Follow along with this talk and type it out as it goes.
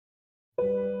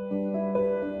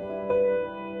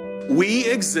We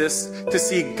exist to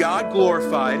see God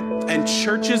glorified and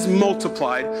churches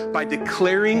multiplied by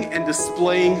declaring and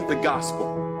displaying the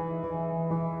gospel.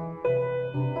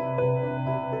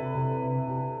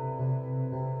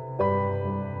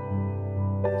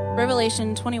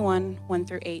 Revelation 21,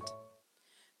 1-8.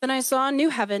 Then I saw a new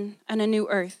heaven and a new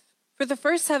earth, for the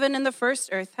first heaven and the first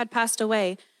earth had passed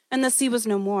away, and the sea was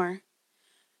no more.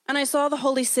 And I saw the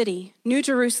holy city, New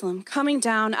Jerusalem, coming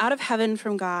down out of heaven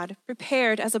from God,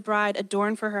 prepared as a bride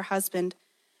adorned for her husband.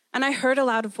 And I heard a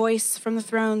loud voice from the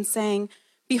throne saying,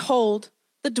 Behold,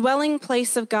 the dwelling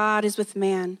place of God is with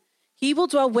man. He will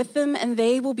dwell with them, and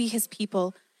they will be his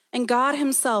people, and God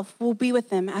himself will be with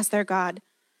them as their God.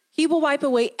 He will wipe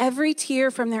away every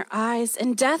tear from their eyes,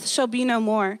 and death shall be no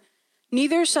more.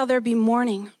 Neither shall there be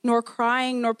mourning, nor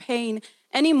crying, nor pain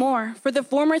any more, for the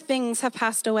former things have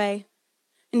passed away.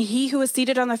 And he who was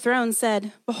seated on the throne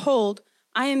said, Behold,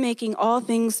 I am making all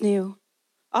things new.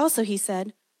 Also he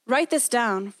said, Write this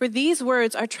down, for these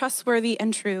words are trustworthy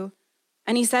and true.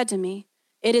 And he said to me,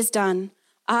 It is done.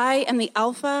 I am the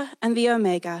Alpha and the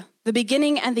Omega, the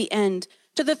beginning and the end.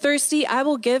 To the thirsty I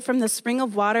will give from the spring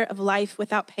of water of life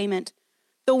without payment.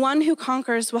 The one who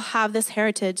conquers will have this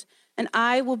heritage, and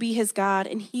I will be his God,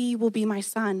 and he will be my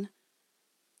son.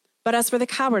 But as for the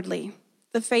cowardly,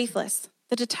 the faithless,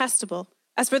 the detestable,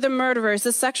 as for the murderers,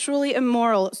 the sexually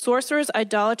immoral, sorcerers,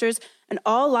 idolaters, and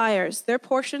all liars, their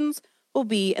portions will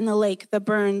be in the lake that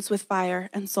burns with fire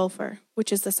and sulfur,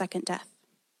 which is the second death.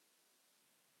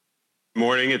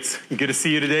 Morning, it's good to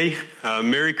see you today.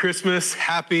 Merry Christmas,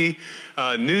 Happy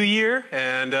New Year,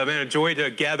 and man, a joy to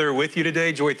gather with you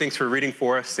today. Joy, thanks for reading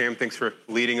for us. Sam, thanks for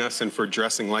leading us and for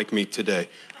dressing like me today.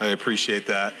 I appreciate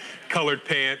that. Colored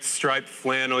pants, striped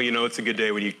flannel, you know it's a good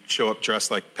day when you show up dressed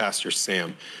like Pastor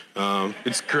Sam.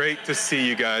 It's great to see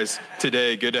you guys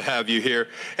today. Good to have you here.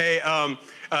 Hey,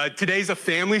 today's a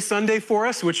family Sunday for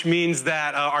us, which means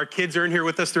that our kids are in here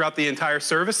with us throughout the entire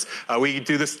service. We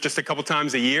do this just a couple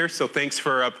times a year, so thanks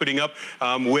for putting up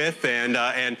with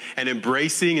and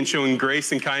embracing and showing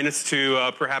grace and kindness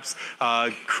to perhaps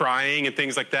crying and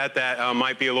things like that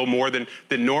might be a little more than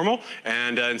normal,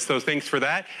 and so thanks for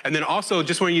that. And then also,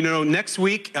 just want you to know, next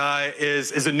week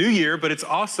is a new year, but it's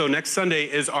also, next Sunday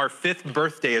is our 5th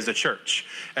birthday as a church,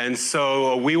 and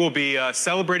so we will be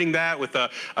celebrating that with a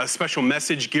special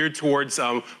message geared towards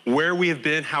where we have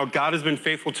been, how God has been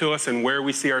faithful to us, and where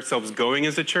we see ourselves going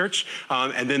as a church.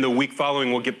 And then the week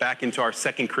following, we'll get back into our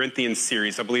 2 Corinthians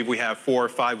series. I believe we have 4 or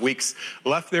 5 weeks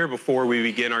left there before we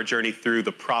begin our journey through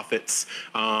the prophets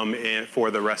and for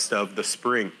the rest of the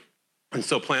spring. And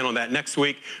so plan on that next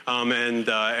week,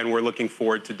 and we're looking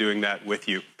forward to doing that with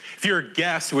you. If you're a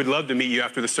guest, we'd love to meet you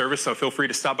after the service, so feel free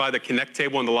to stop by the Connect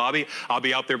table in the lobby. I'll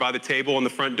be out there by the table in the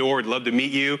front door. We'd love to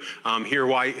meet you, hear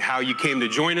how you came to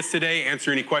join us today,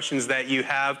 answer any questions that you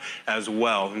have as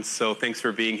well. And so thanks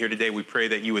for being here today. We pray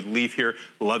that you would leave here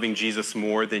loving Jesus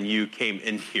more than you came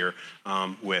in here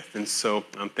with. And so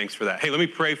thanks for that. Hey, let me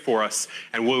pray for us,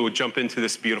 and we'll jump into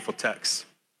this beautiful text.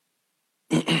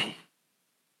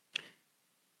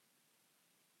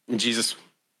 Jesus,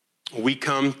 we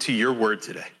come to your word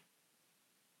today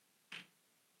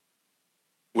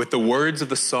with the words of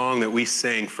the song that we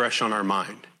sang fresh on our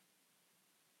mind,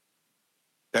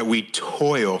 that we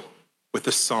toil with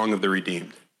the song of the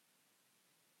redeemed.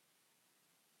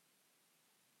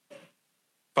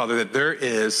 Father, that there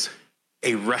is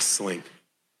a wrestling,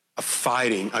 a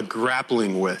fighting, a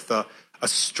grappling with, a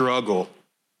struggle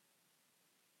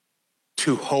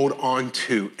to hold on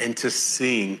to and to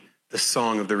sing the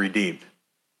song of the redeemed,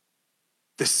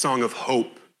 this song of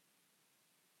hope,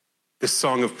 this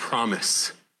song of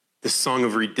promise, this song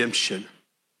of redemption,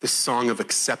 this song of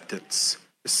acceptance,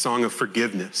 this song of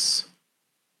forgiveness.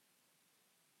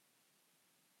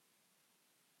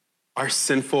 Our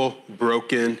sinful,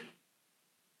 broken,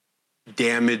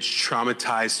 damaged,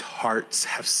 traumatized hearts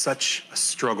have such a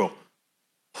struggle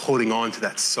holding on to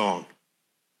that song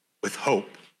with hope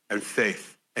and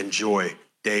faith and joy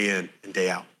day in and day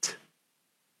out.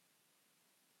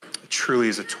 It truly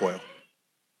is a toil.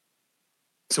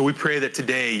 So we pray that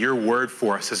today your word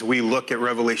for us, as we look at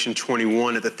Revelation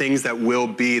 21, at the things that will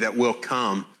be, that will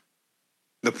come,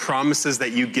 the promises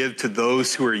that you give to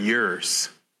those who are yours,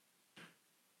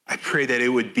 I pray that it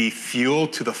would be fuel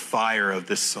to the fire of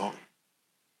this song,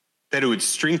 that it would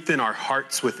strengthen our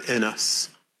hearts within us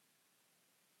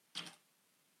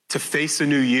to face a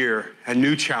new year and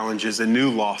new challenges and new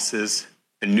losses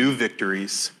and new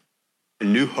victories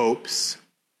and new hopes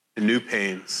and new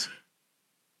pains,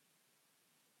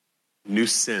 new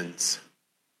sins,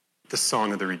 the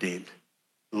song of the redeemed,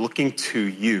 looking to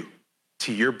you,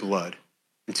 to your blood,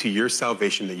 and to your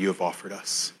salvation that you have offered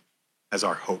us. as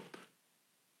our hope.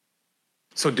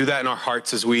 So do that in our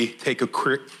hearts as we take a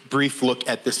brief look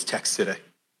at this text today.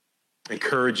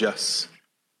 Encourage us,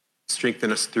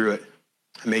 strengthen us through it.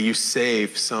 And may you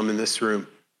save some in this room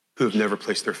who have never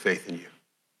placed their faith in you.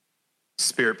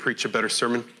 Spirit, preach a better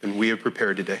sermon than we have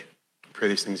prepared today. I pray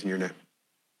these things in your name.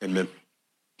 Amen.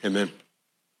 Amen.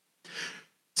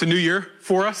 It's a new year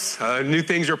for us. New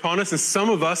things are upon us. And some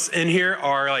of us in here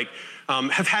are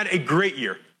have had a great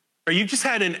year. Or you've just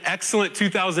had an excellent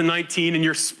 2019 and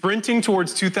you're sprinting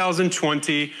towards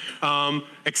 2020,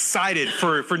 excited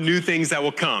for new things that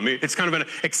will come. It's kind of an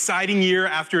exciting year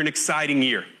after an exciting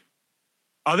year.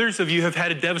 Others of you have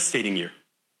had a devastating year.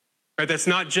 Right? That's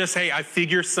not just, hey, I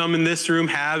figure some in this room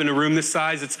have in a room this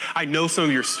size. It's, I know some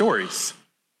of your stories.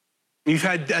 You've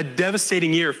had a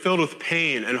devastating year filled with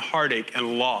pain and heartache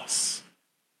and loss.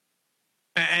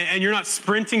 And you're not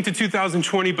sprinting to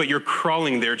 2020, but you're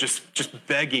crawling there, just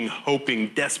begging,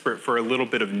 hoping, desperate for a little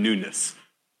bit of newness,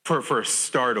 for a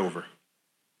start over.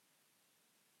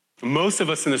 Most of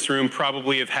us in this room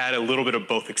probably have had a little bit of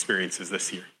both experiences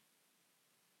this year.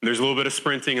 There's a little bit of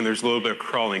sprinting and there's a little bit of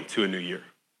crawling to a new year.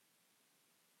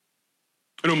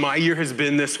 I know my year has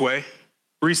been this way.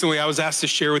 Recently, I was asked to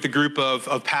share with a group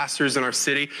of pastors in our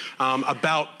city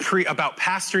about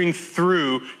pastoring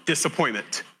through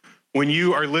disappointment. When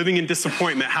you are living in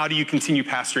disappointment, how do you continue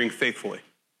pastoring faithfully?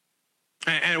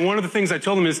 And one of the things I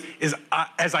told them is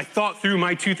as I thought through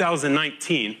my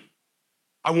 2019,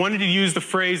 I wanted to use the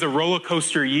phrase a roller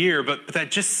coaster year, but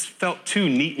that just felt too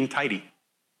neat and tidy.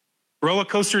 Roller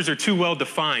coasters are too well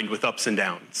defined with ups and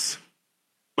downs.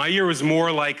 My year was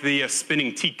more like the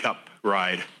spinning teacup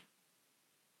ride,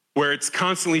 where it's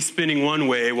constantly spinning one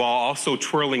way while also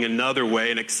twirling another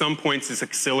way, and at some points it's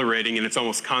exhilarating and it's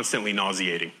almost constantly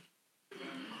nauseating.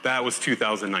 That was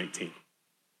 2019.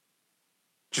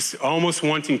 Just almost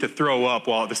wanting to throw up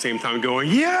while at the same time going,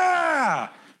 yeah!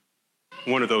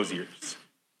 One of those years.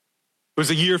 It was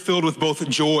a year filled with both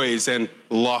joys and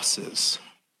losses.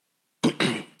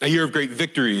 A year of great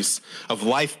victories, of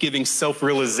life-giving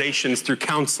self-realizations through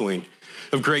counseling,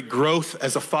 of great growth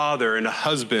as a father and a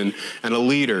husband and a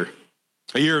leader.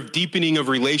 A year of deepening of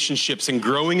relationships and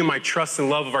growing in my trust and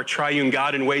love of our triune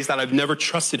God in ways that I've never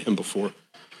trusted him before.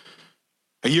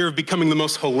 A year of becoming the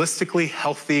most holistically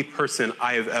healthy person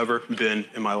I have ever been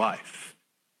in my life.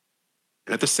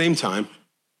 And at the same time,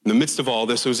 in the midst of all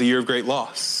this, it was a year of great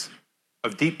loss,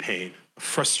 of deep pain, of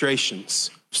frustrations,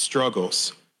 of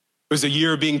struggles. It was a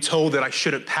year of being told that I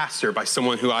shouldn't pastor by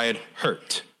someone who I had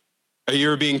hurt. A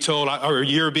year of being told, or a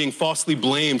year of being falsely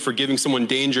blamed for giving someone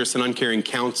dangerous and uncaring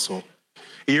counsel.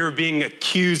 A year of being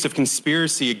accused of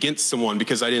conspiracy against someone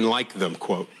because I didn't like them,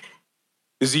 quote.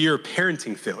 It was a year of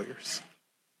parenting failures.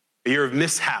 A year of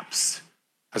mishaps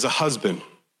as a husband.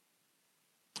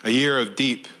 A year of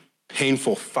deep,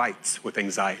 painful fights with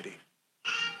anxiety.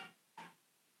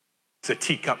 It's a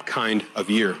teacup kind of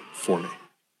year for me.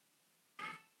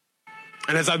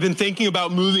 And as I've been thinking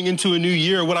about moving into a new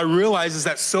year, what I realize is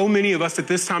that so many of us at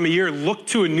this time of year look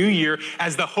to a new year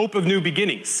as the hope of new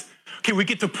beginnings. Okay, we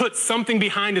get to put something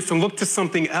behind us and look to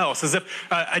something else, as if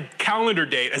a calendar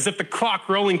date, as if the clock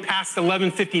rolling past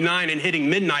 11:59 and hitting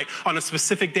midnight on a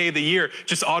specific day of the year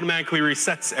just automatically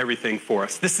resets everything for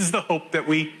us. This is the hope that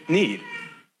we need.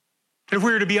 And if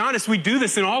we were to be honest, we do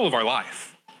this in all of our life.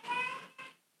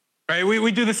 Right?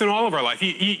 We do this in all of our life.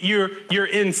 You're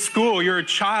in school, you're a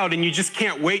child, and you just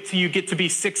can't wait till you get to be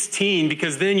 16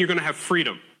 because then you're going to have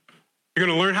freedom. You're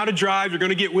going to learn how to drive, you're going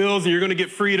to get wheels, and you're going to get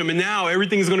freedom, and now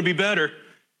everything's going to be better.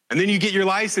 And then you get your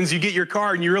license, you get your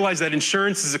car, and you realize that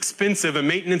insurance is expensive and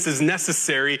maintenance is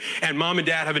necessary, and mom and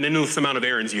dad have an endless amount of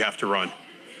errands you have to run.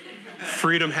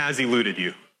 Freedom has eluded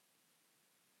you.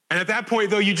 And at that point,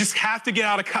 though, you just have to get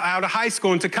out of high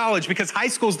school into college because high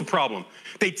school is the problem.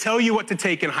 They tell you what to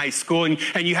take in high school, and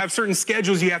you have certain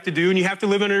schedules you have to do, and you have to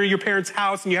live under your parents'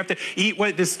 house, and you have to eat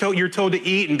what you're told to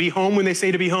eat and be home when they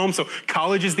say to be home. So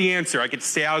college is the answer. I get to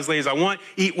stay out as late as I want,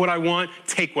 eat what I want,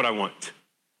 take what I want.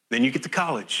 Then you get to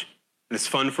college, and it's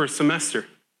fun for a semester.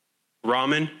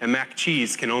 Ramen and mac and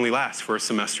cheese can only last for a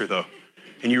semester, though.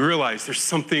 And you realize there's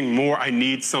something more. I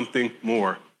need something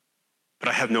more. But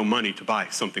I have no money to buy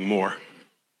something more.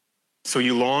 So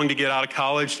you long to get out of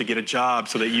college to get a job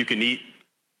so that you can eat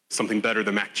something better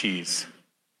than mac and cheese.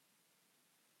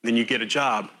 Then you get a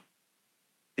job,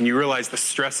 and you realize the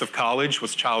stress of college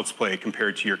was child's play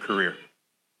compared to your career.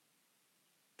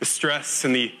 The stress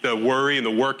and the worry and the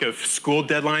work of school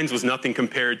deadlines was nothing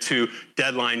compared to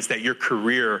deadlines that your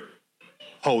career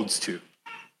holds to.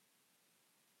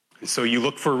 And so you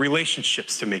look for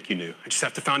relationships to make you new. I just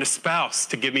have to find a spouse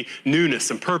to give me newness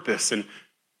and purpose. And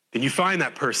Then you find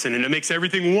that person and it makes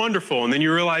everything wonderful. And then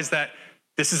you realize that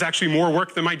this is actually more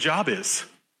work than my job is.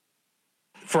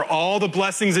 For all the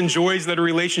blessings and joys that a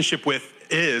relationship with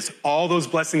is, all those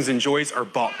blessings and joys are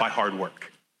bought by hard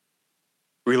work.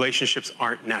 Relationships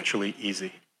aren't naturally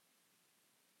easy.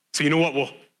 So you know what will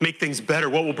make things better?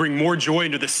 What will bring more joy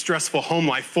into this stressful home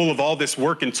life full of all this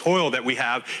work and toil that we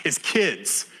have is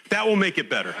kids. That will make it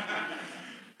better.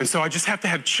 And so I just have to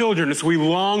have children. And so we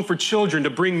long for children to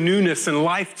bring newness and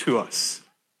life to us.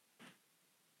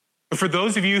 And for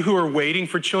those of you who are waiting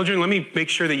for children, let me make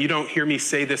sure that you don't hear me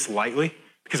say this lightly,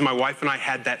 because my wife and I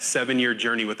had that 7-year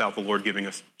journey without the Lord giving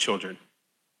us children.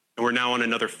 And we're now on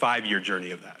another 5-year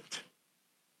journey of that.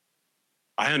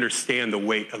 I understand the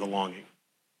weight of the longing.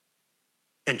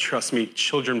 And trust me,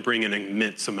 children bring an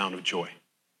immense amount of joy.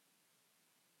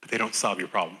 But they don't solve your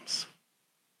problems.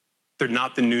 They're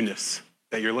not the newness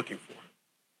that you're looking for.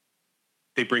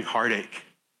 They bring heartache.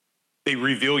 They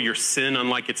reveal your sin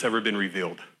unlike it's ever been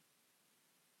revealed.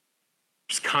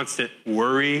 There's constant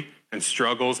worry and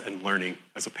struggles and learning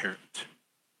as a parent.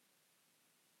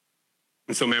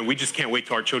 And so, man, we just can't wait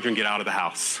till our children get out of the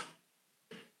house.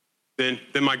 Then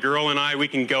my girl and I, we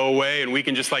can go away and we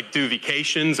can just like do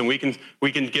vacations and we can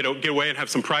get away and have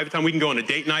some private time. We can go on a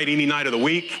date night any night of the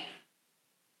week.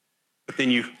 But then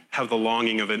you have the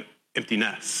longing of an empty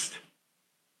nest,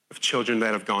 of children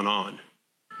that have gone on,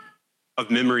 of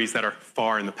memories that are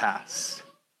far in the past.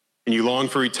 And you long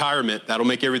for retirement. That'll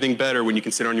make everything better when you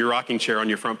can sit on your rocking chair on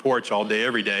your front porch all day,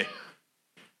 every day.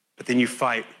 But then you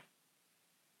fight.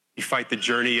 You fight the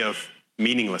journey of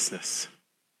meaninglessness,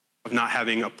 of not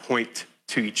having a point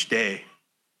to each day.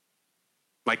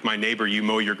 Like my neighbor, you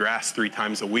mow your grass 3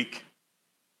 times a week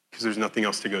because there's nothing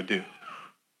else to go do.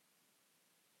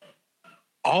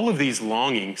 All of these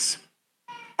longings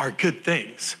are good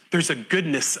things. There's a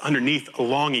goodness underneath a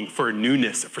longing for a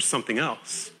newness, for something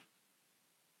else.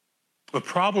 The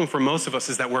problem for most of us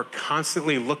is that we're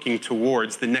constantly looking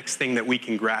towards the next thing that we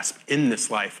can grasp in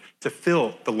this life to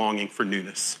fill the longing for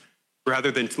newness, rather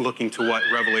than looking to what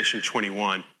Revelation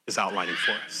 21 is outlining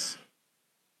for us.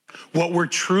 What we're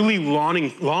truly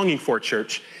longing for,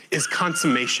 church, is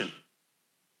consummation.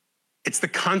 It's the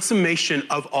consummation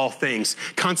of all things.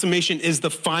 Consummation is the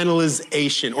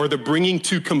finalization or the bringing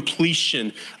to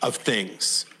completion of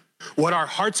things. What our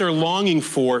hearts are longing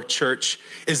for, church,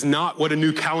 is not what a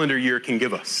new calendar year can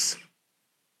give us.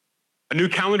 A new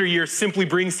calendar year simply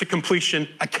brings to completion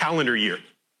a calendar year,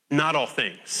 not all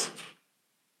things.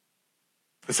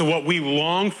 And so what we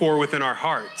long for within our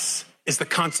hearts is the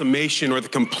consummation or the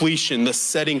completion, the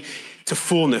setting to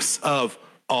fullness of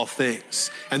all things.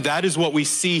 And that is what we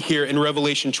see here in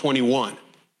Revelation 21.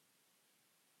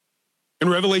 In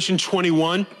Revelation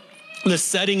 21, the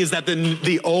setting is that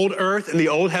the old earth and the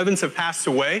old heavens have passed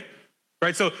away,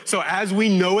 right? So as we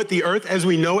know it, the earth as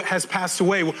we know it has passed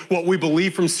away. What we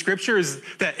believe from Scripture is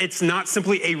that it's not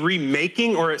simply a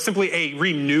remaking or simply a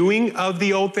renewing of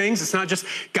the old things. It's not just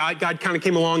God kind of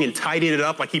came along and tidied it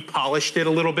up, like he polished it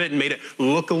a little bit and made it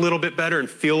look a little bit better and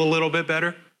feel a little bit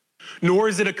better. Nor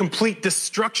is it a complete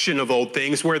destruction of old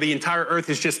things where the entire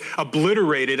earth is just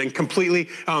obliterated and completely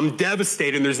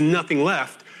devastated and there's nothing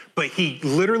left. But he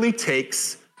literally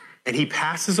takes and he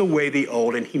passes away the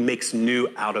old and he makes new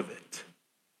out of it.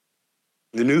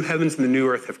 The new heavens and the new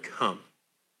earth have come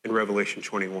in Revelation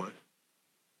 21.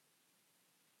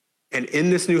 And in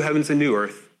this new heavens and new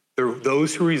earth,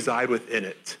 those who reside within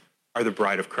it are the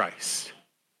bride of Christ,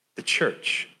 the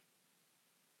church.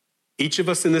 Each of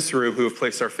us in this room who have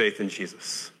placed our faith in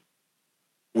Jesus,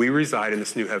 we reside in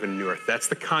this new heaven and new earth. That's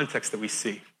the context that we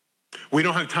see. We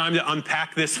don't have time to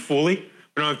unpack this fully.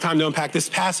 We don't have time to unpack this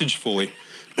passage fully.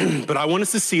 But I want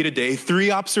us to see today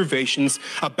 3 observations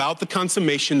about the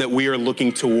consummation that we are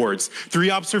looking towards. 3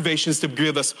 observations to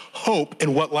give us hope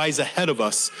in what lies ahead of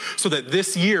us so that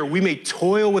this year we may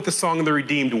toil with the song of the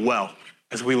redeemed well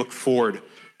as we look forward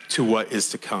to what is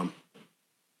to come.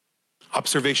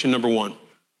 Observation number 1.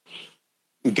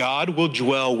 God will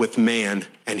dwell with man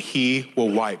and he will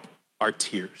wipe our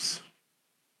tears.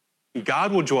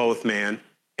 God will dwell with man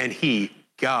and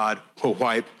God, will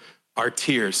wipe our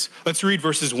tears. Let's read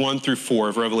verses 1-4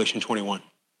 of Revelation 21.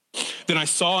 Then I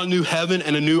saw a new heaven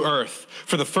and a new earth,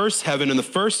 for the first heaven and the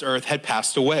first earth had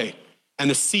passed away, and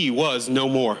the sea was no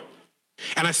more.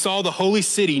 And I saw the holy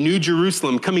city, New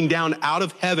Jerusalem, coming down out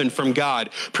of heaven from God,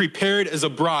 prepared as a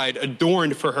bride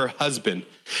adorned for her husband.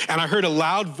 And I heard a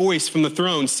loud voice from the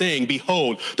throne saying,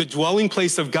 behold, the dwelling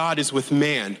place of God is with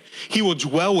man. He will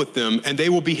dwell with them, and they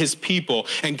will be his people,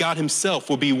 and God himself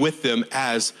will be with them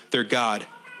as their God.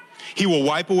 He will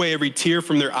wipe away every tear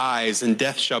from their eyes, and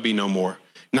death shall be no more.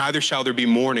 Neither shall there be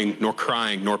mourning, nor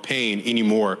crying, nor pain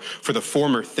anymore, for the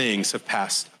former things have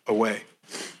passed away.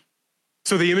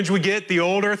 So the image we get, the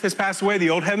old earth has passed away, the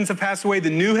old heavens have passed away, the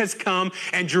new has come,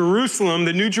 and Jerusalem,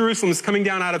 the new Jerusalem is coming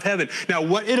down out of heaven. Now,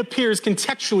 what it appears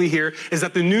contextually here is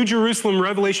that the new Jerusalem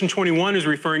Revelation 21 is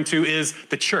referring to is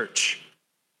the church.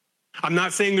 I'm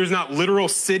not saying there's not literal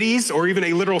cities or even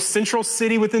a literal central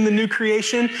city within the new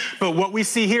creation, but what we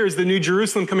see here is the new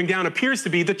Jerusalem coming down appears to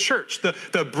be the church,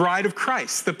 the bride of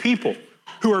Christ, the people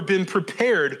who are being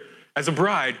prepared as a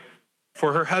bride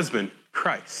for her husband,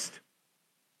 Christ.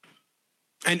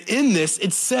 And in this,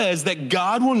 it says that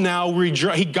God will now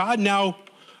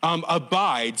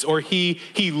abides, or he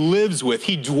lives with,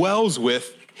 he dwells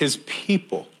with his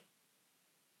people.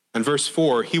 And verse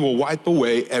 4, he will wipe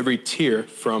away every tear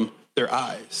from their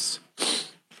eyes.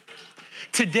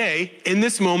 Today, in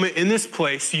this moment, in this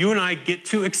place, you and I get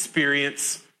to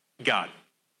experience God.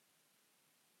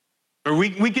 Or we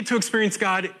get to experience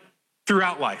God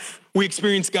throughout life. We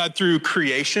experience God through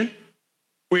creation.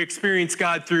 We experience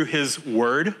God through his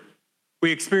word.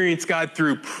 We experience God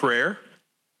through prayer.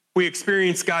 We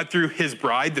experience God through his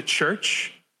bride, the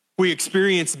church. We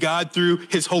experience God through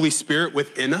his Holy Spirit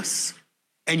within us.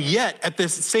 And yet, at the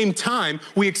same time,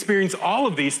 we experience all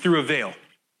of these through a veil.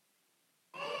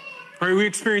 Right? We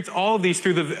experience all of these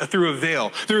through a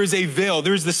veil. There is a veil.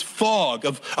 There is this fog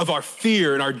of our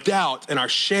fear and our doubt and our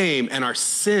shame and our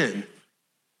sin.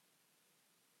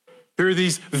 There are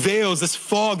these veils, this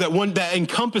fog that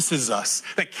encompasses us,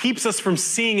 that keeps us from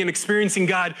seeing and experiencing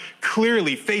God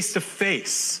clearly, face to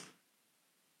face.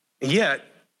 And yet,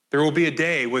 there will be a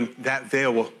day when that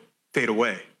veil will fade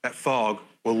away. That fog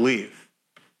will leave.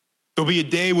 There'll be a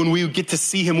day when we get to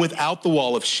see him without the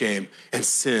wall of shame and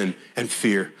sin and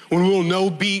fear. When we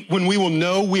will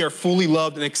know we are fully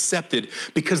loved and accepted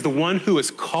because the one who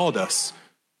has called us,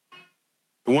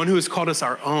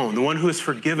 our own, the one who has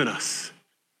forgiven us,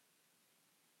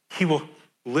 he will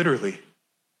literally,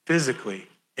 physically,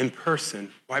 in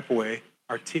person, wipe away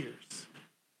our tears.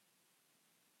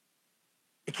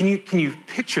 Can you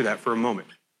picture that for a moment?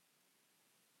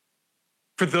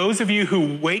 For those of you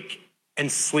who wake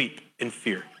and sleep in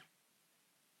fear,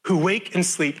 who wake and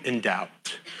sleep in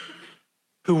doubt,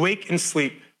 who wake and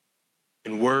sleep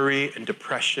in worry and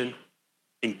depression,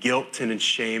 in guilt and in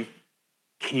shame,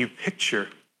 can you picture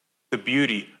the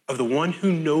beauty of the one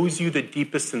who knows you the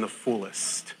deepest and the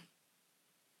fullest,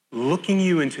 looking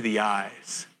you into the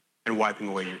eyes and wiping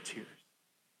away your tears?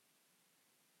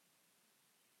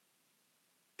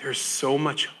 There's so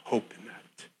much hope in that.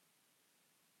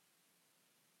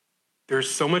 There's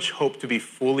so much hope to be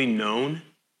fully known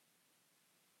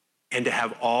and to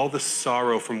have all the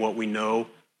sorrow from what we know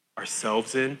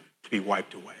ourselves in to be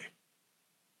wiped away.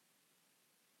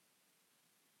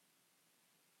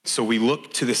 So we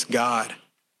look to this God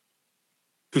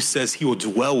who says he will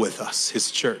dwell with us,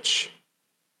 his church.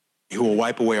 He will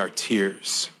wipe away our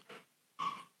tears.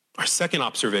 Our second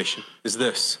observation is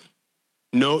this.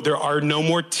 No, there are no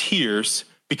more tears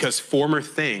because former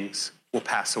things will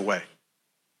pass away.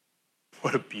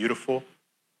 What a beautiful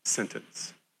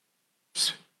sentence.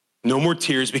 No more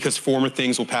tears because former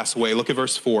things will pass away. Look at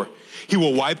verse 4. He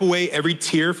will wipe away every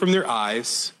tear from their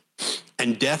eyes,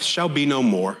 and death shall be no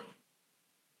more.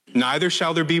 Neither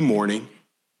shall there be mourning,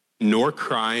 nor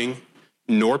crying,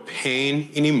 nor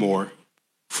pain anymore,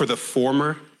 for the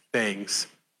former things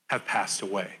have passed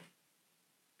away.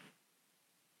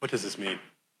 What does this mean?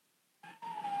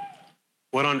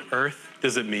 What on earth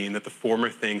does it mean that the former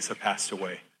things have passed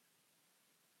away?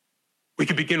 We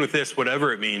could begin with this,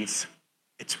 whatever it means,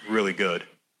 it's really good.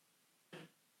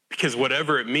 Because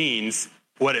whatever it means,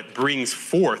 what it brings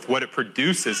forth, what it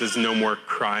produces is no more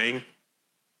crying,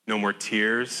 no more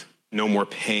tears, no more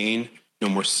pain, no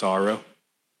more sorrow.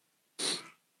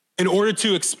 In order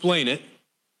to explain it,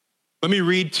 let me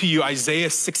read to you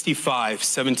Isaiah 65,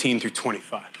 17 through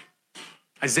 25.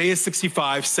 Isaiah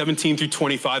 65, 17 through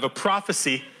 25, a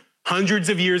prophecy hundreds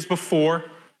of years before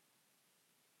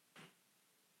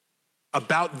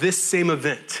about this same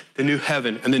event, the new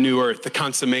heaven and the new earth, the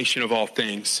consummation of all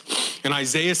things. In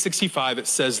Isaiah 65, it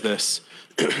says this,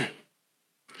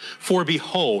 for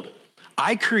behold,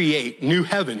 I create new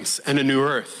heavens and a new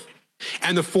earth,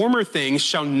 and the former things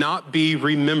shall not be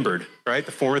remembered, right?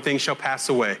 The former things shall pass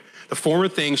away. The former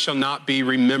things shall not be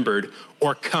remembered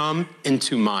or come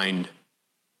into mind.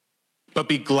 But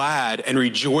be glad and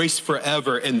rejoice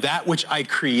forever in that which I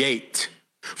create.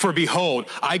 For behold,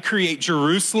 I create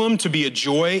Jerusalem to be a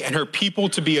joy and her people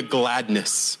to be a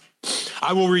gladness.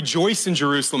 I will rejoice in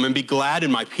Jerusalem and be glad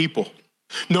in my people.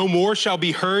 No more shall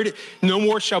be heard, no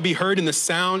more shall be heard in the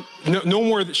sound, no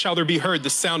more shall there be heard the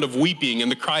sound of weeping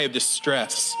and the cry of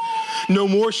distress. No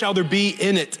more shall there be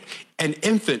in it an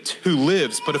infant who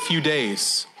lives but a few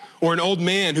days, or an old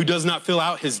man who does not fill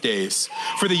out his days.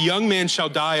 For the young man shall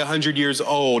die 100 years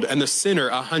old, and the sinner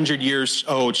 100 years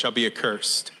old shall be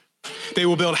accursed. They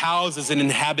will build houses and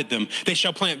inhabit them. They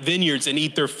shall plant vineyards and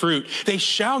eat their fruit. They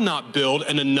shall not build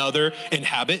and another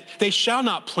inhabit. They shall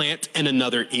not plant and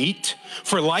another eat.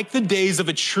 For like the days of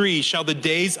a tree shall the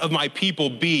days of my people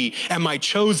be, and my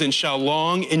chosen shall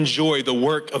long enjoy the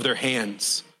work of their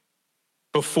hands.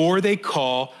 Before they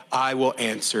call, I will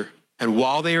answer, and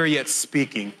while they are yet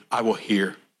speaking, I will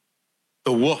hear.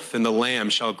 The wolf and the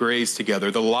lamb shall graze together.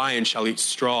 The lion shall eat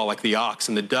straw like the ox,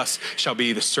 and the dust shall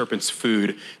be the serpent's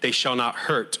food. They shall not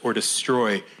hurt or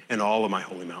destroy in all of my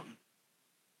holy mountain.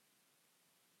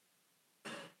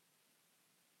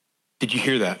 Did you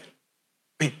hear that?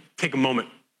 Let me take a moment,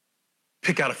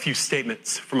 pick out a few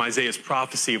statements from Isaiah's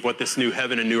prophecy of what this new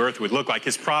heaven and new earth would look like,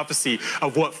 his prophecy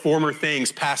of what former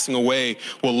things passing away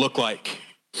will look like.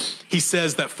 He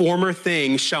says that former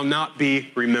things shall not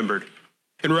be remembered.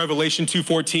 In Revelation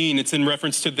 2:14, it's in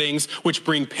reference to things which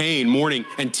bring pain, mourning,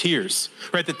 and tears,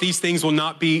 right? That these things will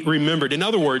not be remembered. In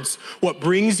other words, what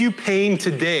brings you pain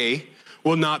today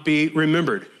will not be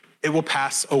remembered. It will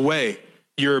pass away.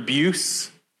 Your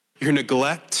abuse, your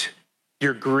neglect,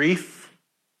 your grief,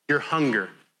 your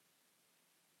hunger,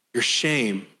 your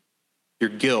shame, your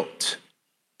guilt,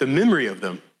 the memory of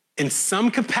them in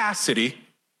some capacity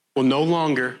will no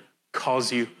longer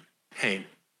cause you pain.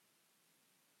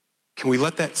 Can we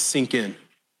let that sink in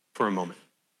for a moment?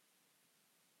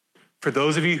 For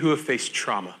those of you who have faced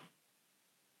trauma,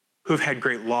 who have had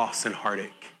great loss and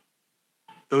heartache,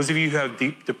 those of you who have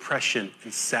deep depression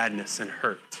and sadness and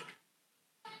hurt,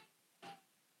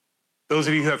 those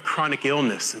of you who have chronic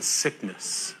illness and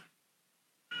sickness,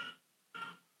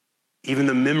 even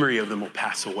the memory of them will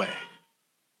pass away,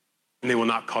 and they will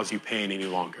not cause you pain any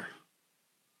longer.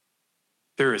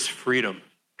 There is freedom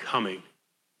coming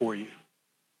for you.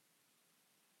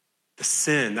 The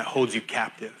sin that holds you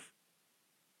captive,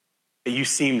 that you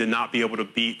seem to not be able to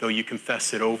beat, though you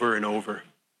confess it over and over,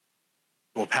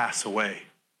 will pass away.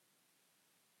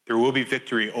 There will be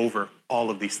victory over all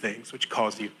of these things which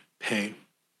cause you pain.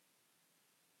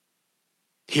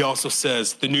 He also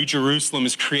says the New Jerusalem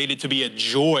is created to be a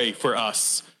joy for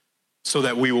us so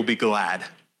that we will be glad.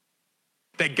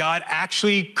 That God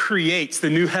actually creates the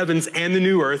new heavens and the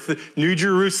new earth, the New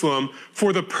Jerusalem,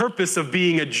 for the purpose of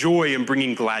being a joy and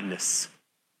bringing gladness.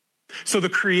 So the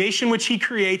creation which he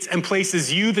creates and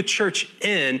places you, the church,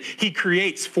 in, he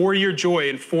creates for your joy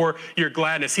and for your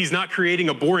gladness. He's not creating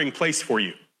a boring place for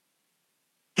you.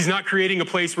 He's not creating a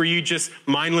place where you just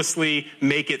mindlessly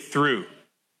make it through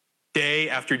day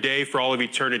after day for all of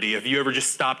eternity. Have you ever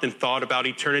just stopped and thought about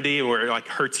eternity and where it like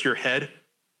hurts your head?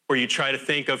 Or you try to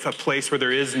think of a place where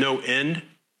there is no end.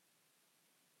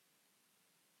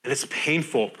 And it's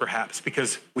painful, perhaps,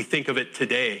 because we think of it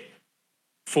today,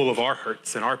 full of our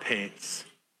hurts and our pains.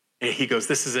 And he goes,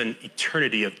 this is an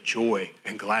eternity of joy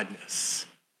and gladness.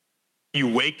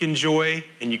 You wake in joy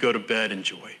and you go to bed in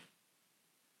joy.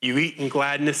 You eat in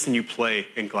gladness and you play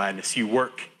in gladness. You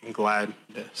work in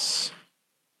gladness.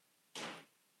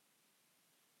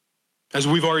 As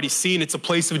we've already seen, it's a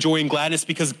place of joy and gladness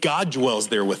because God dwells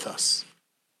there with us.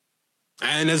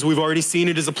 And as we've already seen,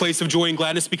 it is a place of joy and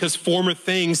gladness because former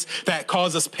things that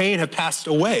cause us pain have passed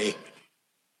away.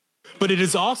 But it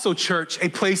is also, church, a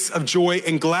place of joy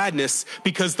and gladness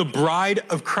because the bride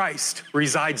of Christ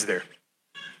resides there.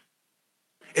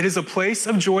 It is a place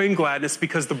of joy and gladness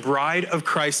because the bride of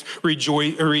Christ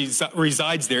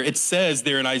resides there. It says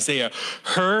there in Isaiah,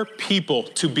 her people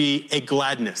to be a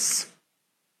gladness.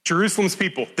 Jerusalem's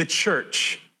people, the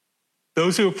church,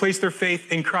 those who have placed their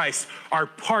faith in Christ are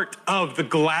part of the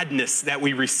gladness that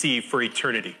we receive for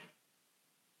eternity.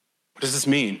 What does this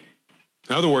mean?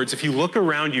 In other words, if you look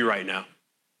around you right now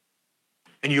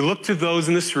and you look to those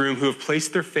in this room who have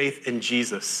placed their faith in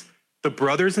Jesus, the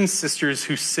brothers and sisters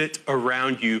who sit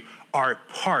around you are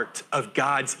part of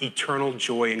God's eternal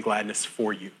joy and gladness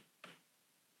for you.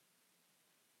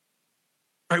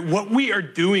 Right, what we are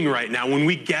doing right now when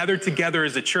we gather together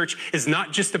as a church is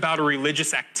not just about a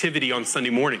religious activity on Sunday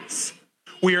mornings.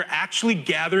 We are actually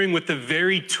gathering with the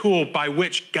very tool by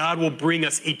which God will bring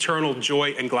us eternal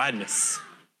joy and gladness.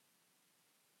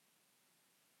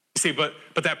 You say, but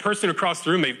that person across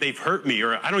the room, they've hurt me,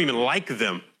 or I don't even like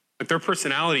them. But their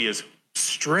personality is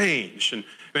strange, and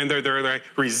they're like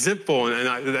resentful,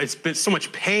 and it's been so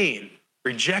much pain,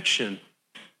 rejection.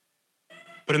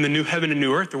 But in the new heaven and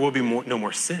new earth, there will be no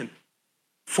more sin.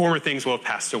 Former things will have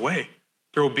passed away.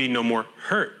 There will be no more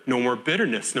hurt, no more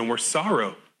bitterness, no more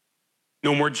sorrow,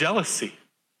 no more jealousy.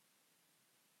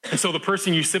 And so the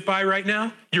person you sit by right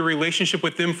now, your relationship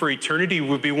with them for eternity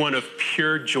will be one of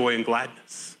pure joy and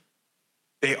gladness.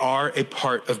 They are a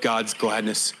part of God's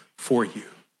gladness for you.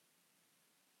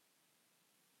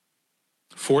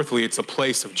 Fourthly, it's a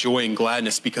place of joy and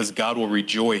gladness because God will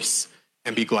rejoice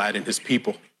and be glad in his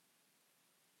people.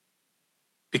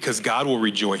 Because God will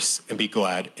rejoice and be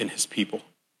glad in his people.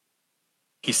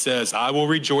 He says, I will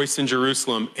rejoice in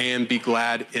Jerusalem and be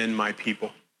glad in my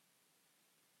people.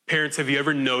 Parents, have you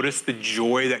ever noticed the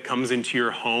joy that comes into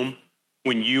your home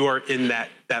when you are in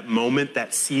that moment,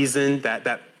 that season,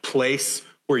 that place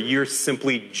where you're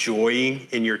simply joying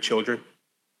in your children?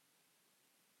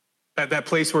 That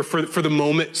place where for the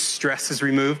moment stress is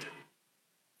removed,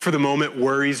 for the moment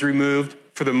worry is removed,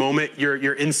 for the moment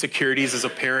your insecurities as a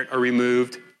parent are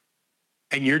removed,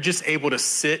 and you're just able to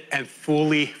sit and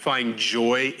fully find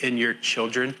joy in your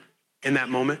children in that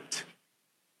moment?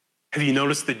 Have you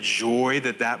noticed the joy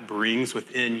that brings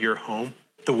within your home?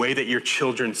 The way that your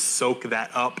children soak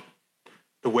that up,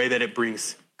 the way that it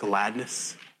brings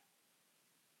gladness,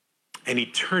 an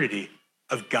eternity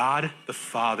of God the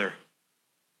Father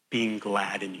being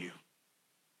glad in you,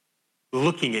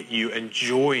 looking at you,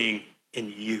 enjoying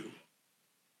in you.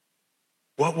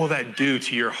 What will that do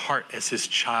to your heart as his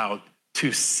child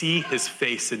to see his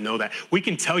face and know that? We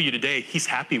can tell you today, he's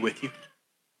happy with you.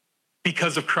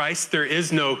 Because of Christ, there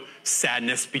is no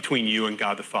sadness between you and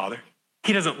God the Father.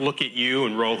 He doesn't look at you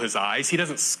and roll his eyes. He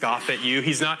doesn't scoff at you.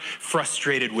 He's not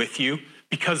frustrated with you.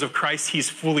 Because of Christ, he's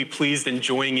fully pleased and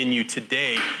joying in you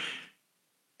today.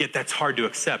 Yet that's hard to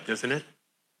accept, isn't it?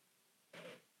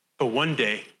 But one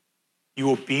day, you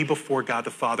will be before God the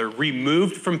Father,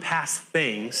 removed from past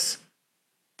things,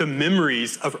 the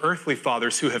memories of earthly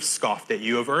fathers who have scoffed at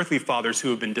you, of earthly fathers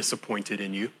who have been disappointed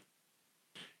in you.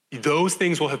 Those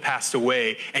things will have passed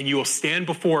away, and you will stand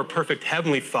before a perfect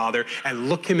heavenly Father and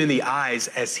look him in the eyes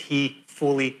as he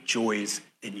fully joys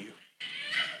in you.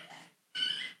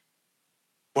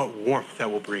 What warmth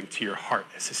that will bring to your heart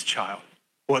as his child.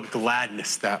 What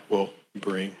gladness that will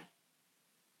bring.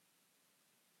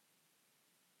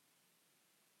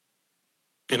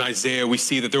 In Isaiah, we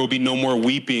see that there will be no more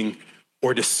weeping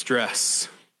or distress.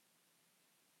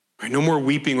 No more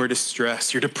weeping or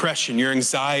distress. Your depression, your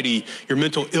anxiety, your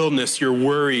mental illness, your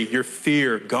worry, your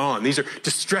fear, gone. These are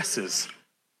distresses,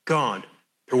 gone.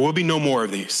 There will be no more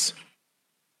of these.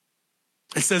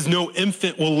 It says, no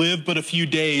infant will live but a few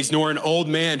days, nor an old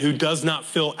man who does not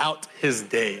fill out his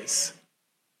days.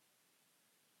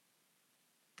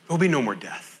 There will be no more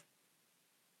death.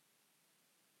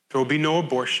 There will be no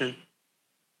abortion.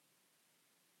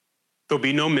 There will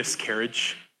be no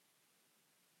miscarriage.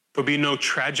 There'll be no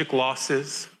tragic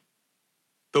losses.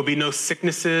 There'll be no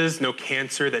sicknesses, no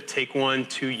cancer that take one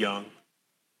too young.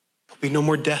 There'll be no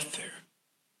more death there.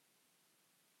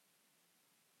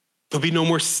 There'll be no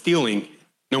more stealing,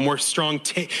 no more strong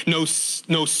taking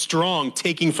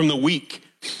from the weak,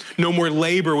 no more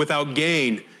labor without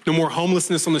gain, no more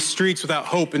homelessness on the streets without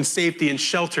hope and safety and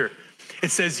shelter.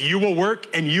 It says you will work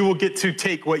and you will get to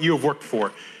take what you have worked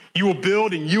for. You will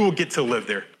build and you will get to live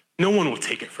there. No one will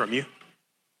take it from you.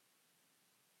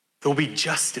 There will be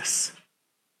justice.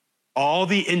 All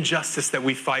the injustice that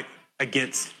we fight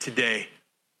against today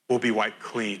will be wiped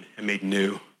clean and made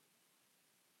new.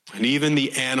 And even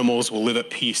the animals will live at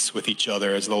peace with each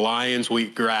other, as the lions will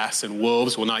eat grass and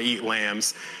wolves will not eat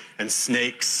lambs and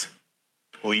snakes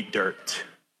will eat dirt.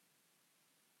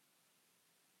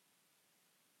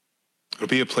 It'll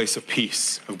be a place of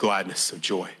peace, of gladness, of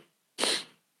joy.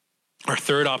 Our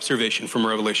third observation from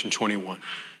Revelation 21.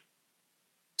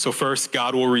 So first,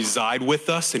 God will reside with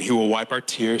us and he will wipe our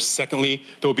tears. Secondly,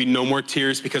 there will be no more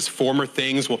tears because former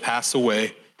things will pass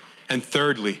away. And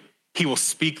thirdly, he will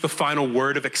speak the final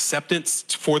word of acceptance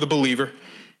for the believer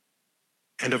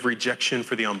and of rejection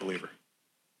for the unbeliever.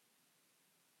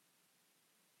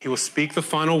 He will speak the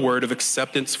final word of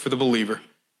acceptance for the believer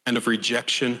and of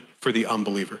rejection for the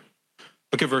unbeliever.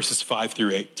 Look at verses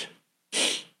 5-8.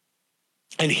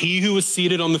 And he who was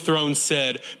seated on the throne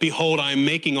said, behold, I am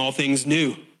making all things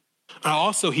new.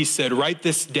 Also, he said, write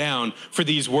this down, for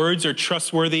these words are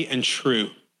trustworthy and true.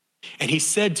 And he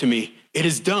said to me, it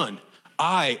is done.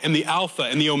 I am the Alpha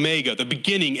and the Omega, the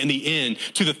beginning and the end.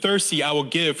 To the thirsty I will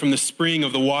give from the spring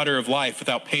of the water of life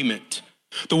without payment.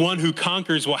 The one who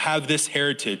conquers will have this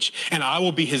heritage, and I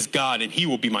will be his God, and he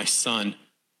will be my son.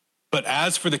 But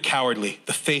as for the cowardly,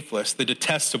 the faithless, the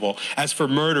detestable, as for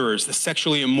murderers, the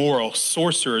sexually immoral,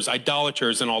 sorcerers,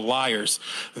 idolaters, and all liars,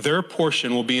 their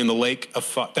portion will be in the lake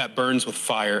of that burns with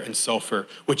fire and sulfur,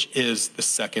 which is the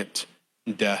second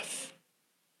death.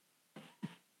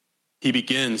 he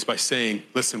begins by saying,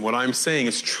 listen, what I'm saying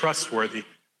is trustworthy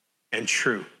and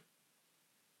true.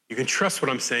 You can trust what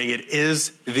I'm saying. It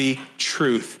is the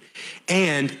truth,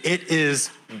 and it is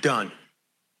done.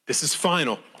 This is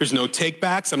final. There's no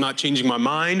takebacks. I'm not changing my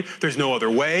mind. There's no other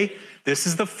way. This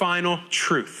is the final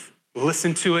truth.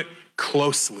 Listen to it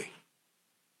closely.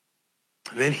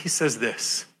 And then he says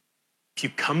this, if you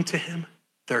come to him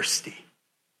thirsty,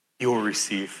 you will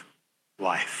receive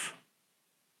life.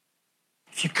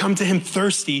 If you come to him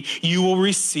thirsty, you will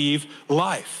receive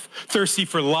life. Thirsty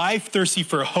for life, thirsty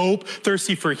for hope,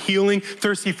 thirsty for healing,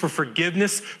 thirsty for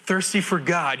forgiveness, thirsty for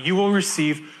God. You will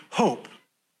receive hope.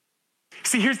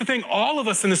 See, here's the thing. All of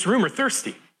us in this room are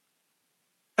thirsty.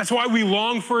 That's why we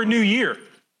long for a new year.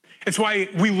 It's why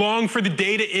we long for the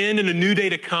day to end and a new day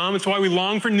to come. It's why we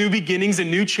long for new beginnings and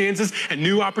new chances and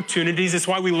new opportunities. It's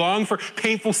why we long for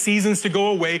painful seasons to go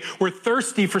away. We're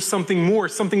thirsty for something more,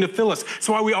 something to fill us. It's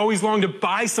why we always long to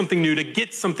buy something new, to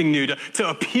get something new, to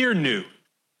appear new. The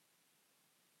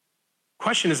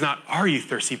question is not, are you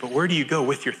thirsty, but where do you go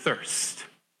with your thirst?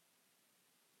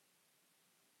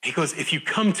 He goes, if you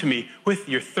come to me with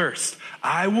your thirst,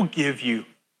 I will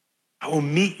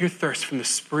meet your thirst from the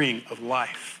spring of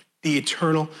life, the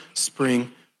eternal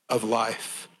spring of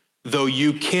life, though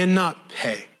you cannot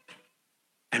pay,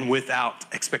 and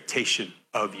without expectation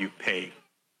of you paying.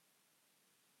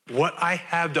 What I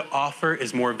have to offer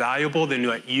is more valuable than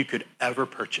what you could ever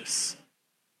purchase.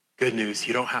 Good news,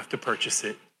 you don't have to purchase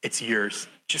it. It's yours.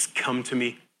 Just come to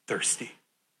me thirsty.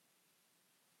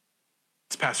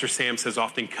 As Pastor Sam says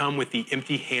often, come with the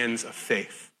empty hands of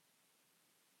faith.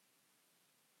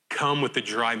 Come with the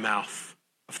dry mouth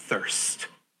of thirst,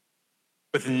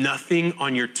 with nothing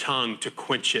on your tongue to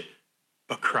quench it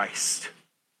but Christ.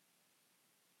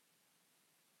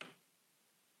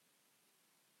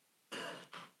 And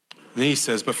then he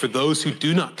says, but for those who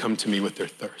do not come to me with their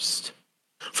thirst,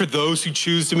 for those who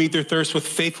choose to meet their thirst with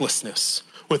faithlessness,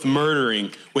 with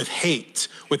murdering, with hate,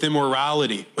 with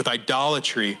immorality, with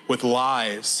idolatry, with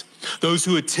lies, those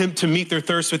who attempt to meet their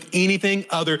thirst with anything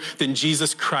other than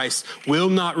Jesus Christ will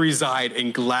not reside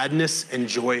in gladness and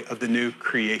joy of the new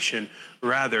creation.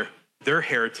 Rather, their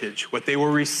heritage, what they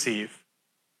will receive,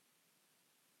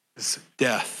 is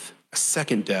death, a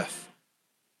second death,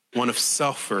 one of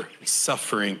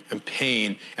suffering and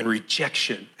pain and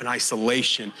rejection and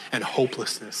isolation and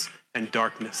hopelessness and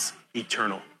darkness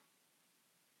eternal.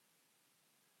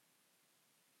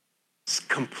 It's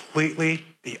completely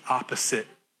the opposite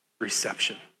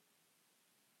reception.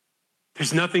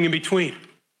 There's nothing in between.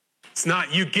 It's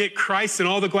not you get Christ and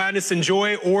all the gladness and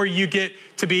joy, or you get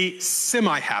to be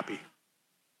semi-happy.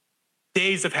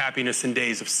 Days of happiness and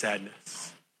days of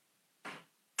sadness.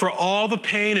 For all the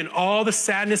pain and all the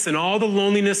sadness and all the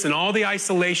loneliness and all the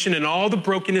isolation and all the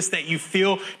brokenness that you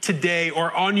feel today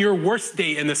or on your worst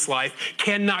day in this life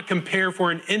cannot compare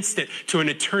for an instant to an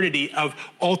eternity of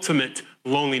ultimate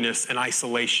loneliness and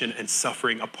isolation and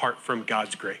suffering apart from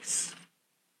God's grace.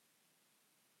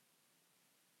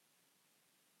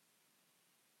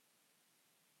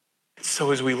 And so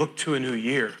as we look to a new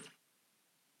year,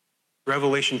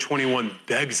 Revelation 21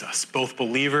 begs us, both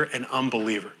believer and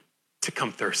unbeliever, to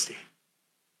come thirsty.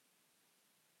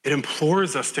 It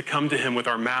implores us to come to him with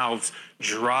our mouths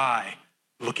dry,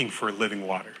 looking for living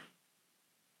water.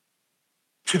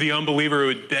 To the unbeliever, it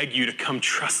would beg you to come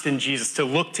trust in Jesus, to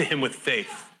look to him with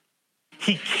faith.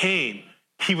 He came.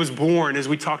 He was born, as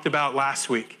we talked about last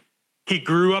week. He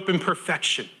grew up in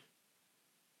perfection,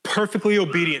 perfectly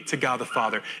obedient to God the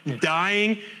Father,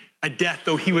 dying a death,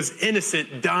 though he was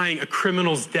innocent, dying a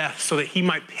criminal's death so that he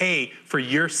might pay for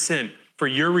your sin, for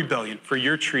your rebellion, for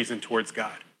your treason towards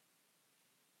God.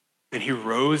 And he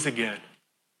rose again,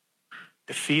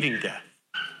 defeating death,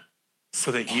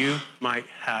 so that you might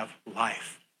have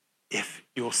life if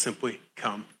you will simply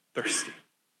come thirsty.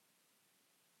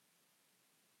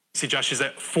 See, Josh, is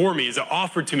that for me? Is it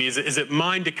offered to me? Is it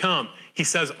mine to come? He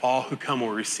says, all who come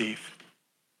will receive.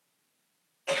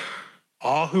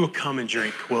 All who will come and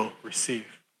drink will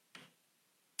receive.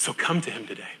 So come to him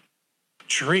today.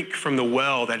 Drink from the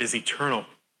well that is eternal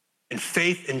and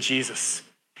faith in Jesus.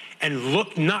 And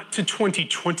look not to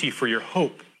 2020 for your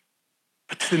hope,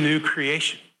 but to the new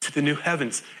creation, to the new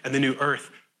heavens and the new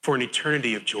earth for an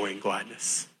eternity of joy and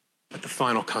gladness at the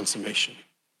final consummation.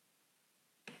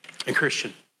 And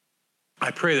Christian,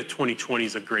 I pray that 2020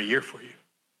 is a great year for you.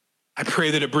 I pray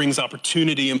that it brings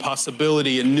opportunity and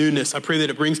possibility and newness. I pray that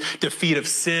it brings defeat of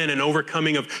sin and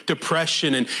overcoming of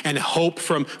depression and hope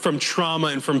from trauma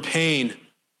and from pain.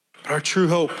 But our true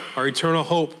hope, our eternal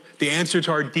hope, the answer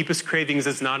to our deepest cravings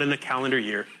is not in a calendar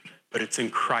year, but it's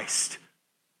in Christ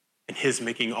and his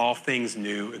making all things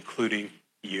new, including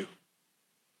you.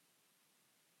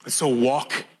 And so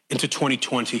walk into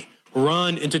 2020,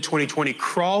 run into 2020,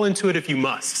 crawl into it if you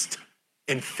must,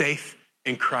 in faith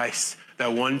in Christ,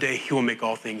 that one day he will make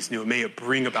all things new. May it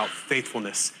bring about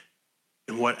faithfulness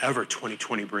in whatever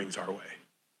 2020 brings our way.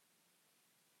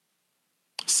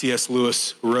 C.S.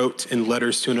 Lewis wrote in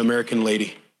Letters to an American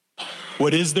Lady,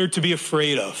 "What is there to be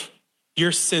afraid of?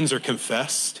 Your sins are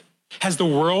confessed. Has the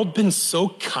world been so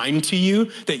kind to you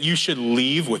that you should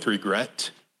leave with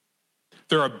regret?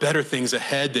 There are better things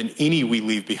ahead than any we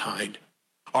leave behind.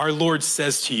 Our Lord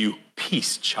says to you,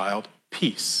 peace, child,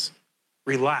 peace.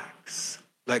 Relax,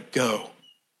 let go.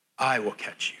 I will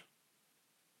catch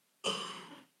you."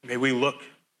 May we look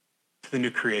to the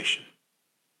new creation,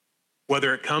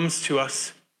 whether it comes to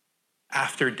us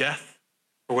after death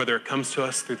or whether it comes to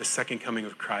us through the second coming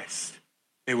of Christ.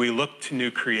 May we look to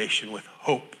new creation with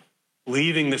hope,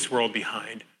 leaving this world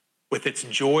behind with its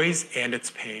joys and its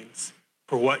pains.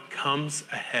 For what comes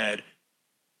ahead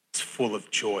is full of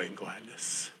joy and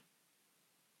gladness.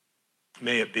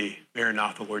 May it be.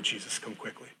 Maranatha, Lord Jesus, come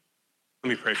quickly. Let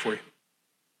me pray for you.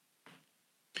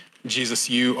 Jesus,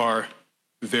 you are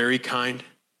very kind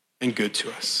and good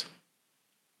to us.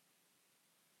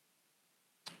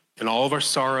 In all of our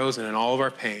sorrows and in all of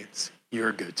our pains, you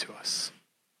are good to us.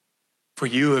 For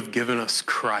you have given us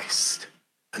Christ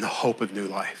and the hope of new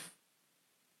life.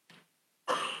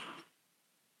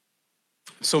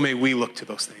 So may we look to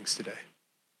those things today.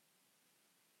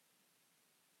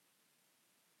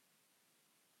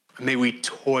 And may we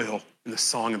toil in the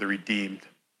song of the redeemed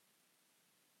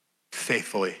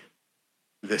faithfully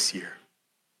this year.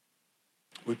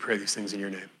 We pray these things in your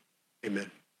name.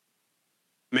 Amen.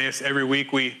 Emmaus, every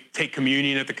week we take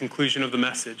communion at the conclusion of the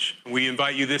message. We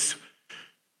invite you this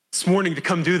morning to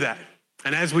come do that.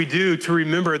 And as we do, to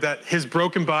remember that his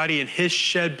broken body and his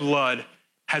shed blood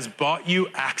has bought you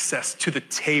access to the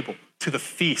table, to the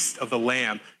feast of the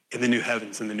Lamb in the new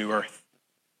heavens and the new earth.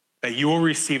 That you will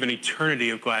receive an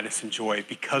eternity of gladness and joy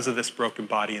because of this broken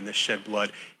body and this shed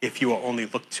blood, if you will only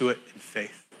look to it in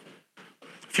faith.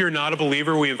 If you're not a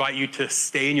believer, we invite you to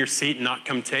stay in your seat and not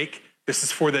come take. This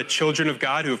is for the children of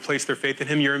God who have placed their faith in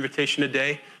him. Your invitation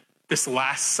today, this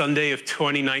last Sunday of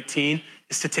 2019,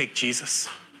 is to take Jesus.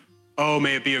 Oh,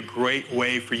 may it be a great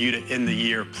way for you to end the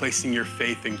year, placing your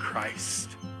faith in Christ.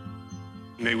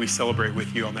 May we celebrate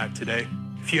with you on that today.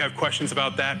 If you have questions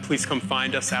about that, please come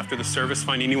find us after the service.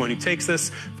 Find anyone who takes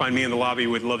this. Find me in the lobby.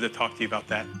 We'd love to talk to you about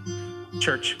that.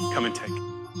 Church, come and take.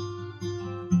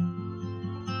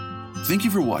 Thank you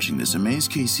for watching this Amaze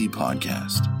KC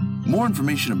podcast. More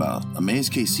information about Amaze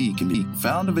KC can be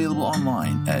found available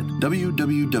online at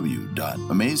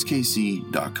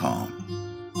www.amazekc.com.